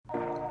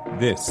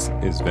This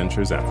is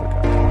Ventures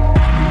Africa.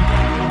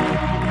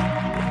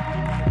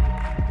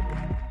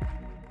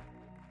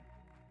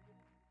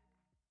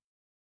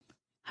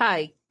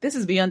 Hi, this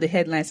is Beyond the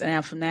Headlines, and I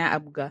am Funaya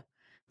Abuga.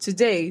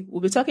 Today, we'll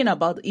be talking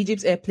about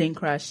Egypt's airplane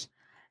crash,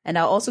 and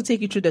I'll also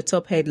take you through the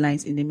top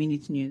headlines in the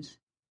Minute News.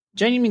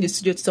 Joining me in the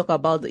studio to talk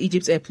about the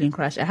Egypt's airplane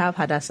crash, I have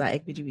Hadassah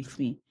Ekbidi with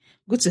me.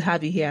 Good to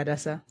have you here,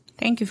 Hadassah.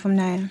 Thank you,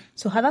 Funaya.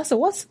 So, Hadassah,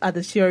 what are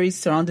the theories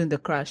surrounding the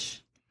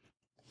crash?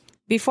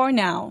 Before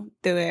now,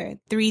 there were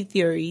three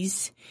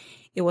theories.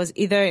 It was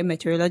either a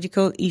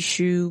meteorological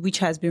issue, which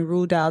has been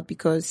ruled out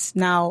because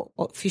now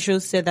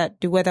officials said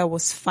that the weather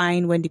was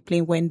fine when the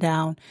plane went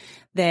down.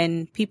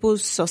 Then people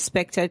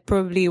suspected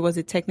probably it was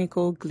a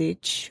technical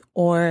glitch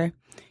or,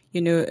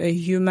 a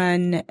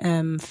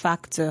human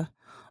factor.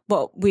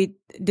 But with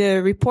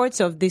the reports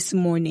of this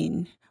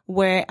morning,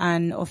 where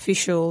an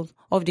official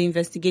of the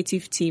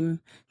investigative team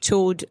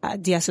told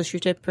the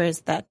Associated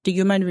Press that the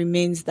human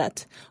remains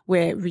that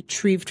were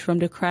retrieved from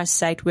the crash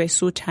site were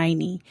so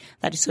tiny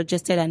that it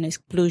suggested an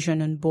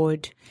explosion on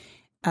board.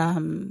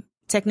 A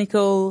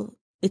technical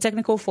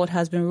fault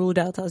has been ruled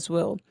out as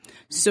well.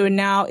 So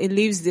now it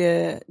leaves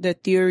the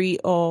theory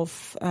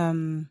of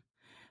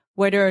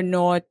whether or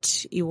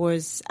not it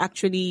was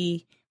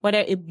actually,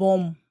 whether a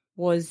bomb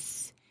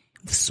was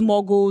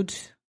smuggled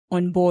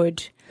on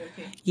board.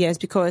 Okay. Yes,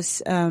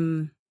 because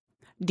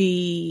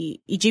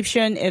the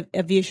Egyptian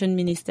aviation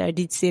minister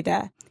did say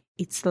that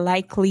it's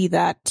likely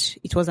that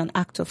it was an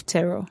act of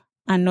terror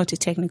and not a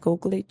technical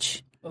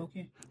glitch.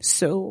 Okay.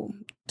 So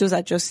those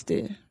are just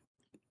the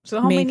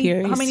how main many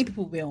theories. How many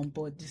people were on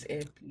board this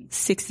airplane?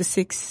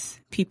 66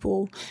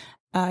 people.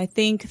 I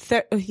think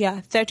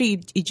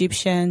 30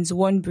 Egyptians,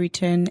 1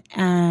 Briton,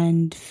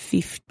 and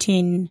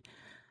 15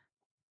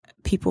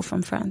 people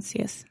from France.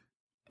 Yes.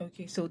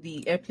 Okay, so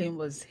the airplane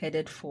was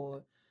headed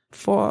for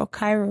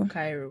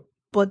Cairo.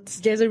 But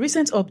there's a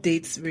recent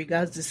update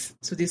regards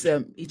to this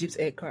Egypt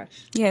air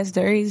crash. Yes,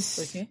 there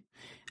is. Okay.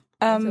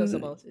 Tell us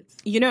about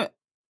it.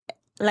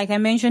 Like I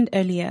mentioned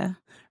earlier,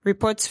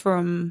 reports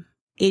from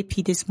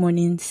AP this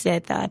morning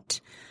said that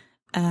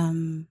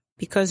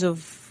because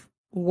of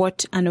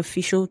what an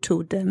official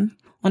told them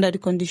under the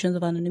conditions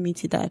of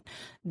anonymity, that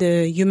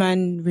the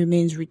human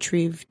remains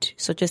retrieved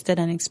suggested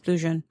an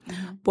explosion.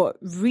 Mm-hmm. But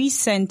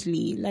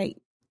recently, like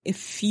a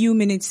few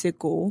minutes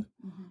ago,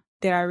 mm-hmm.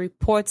 there are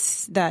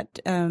reports that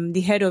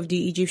the head of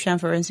the Egyptian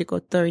Forensic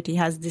Authority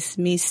has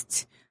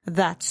dismissed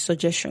that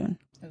suggestion.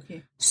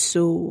 Okay.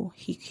 So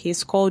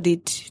he's called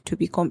it to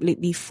be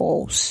completely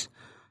false.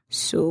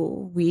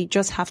 So we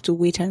just have to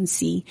wait and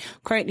see.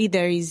 Currently,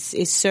 there is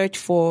a search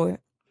for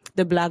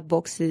the black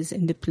boxes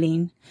in the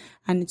plane,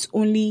 and it's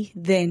only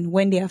then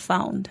when they are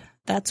found,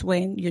 that's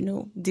when,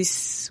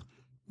 this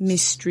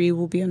mystery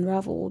will be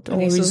unraveled or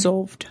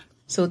resolved.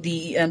 So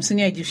the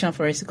senior Egyptian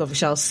forensic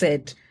official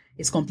said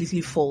it's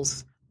completely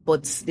false,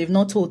 but they've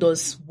not told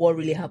us what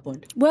really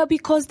happened. Well,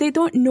 because they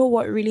don't know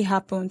what really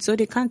happened, so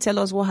they can't tell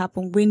us what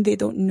happened when they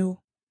don't know.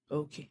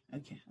 Okay.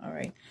 All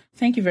right.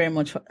 Thank you very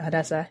much,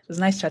 Hadassah. It was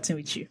nice chatting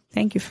with you.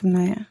 Thank you,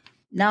 Funaya.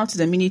 Now to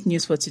the Minute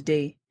News for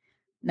today.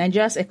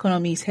 Nigeria's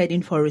economy is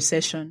heading for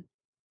recession.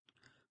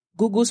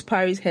 Google's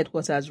Paris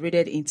headquarters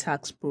raided in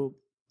tax probe.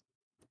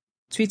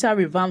 Twitter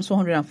revamps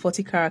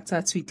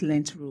 140-character tweet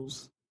length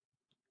rules.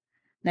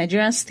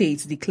 Nigerian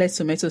state declares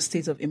tomato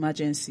state of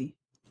emergency.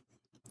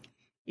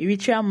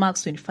 Eritrea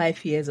marks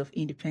 25 years of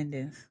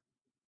independence.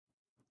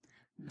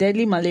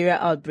 Deadly malaria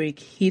outbreak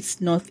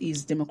hits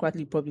Northeast Democratic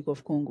Republic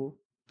of Congo.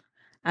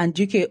 And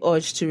UK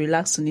urged to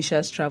relax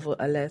Tunisia's travel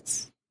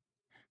alerts.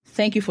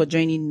 Thank you for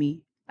joining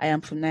me. I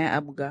am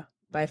Funaya Abuga.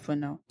 Bye for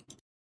now.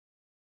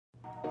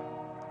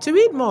 To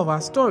read more of our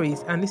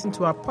stories and listen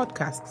to our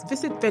podcasts,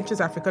 visit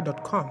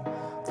venturesafrica.com.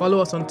 Follow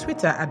us on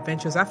Twitter at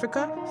Ventures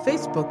Africa,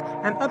 Facebook,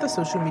 and other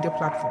social media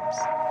platforms.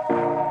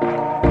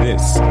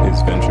 This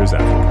is Ventures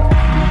Africa.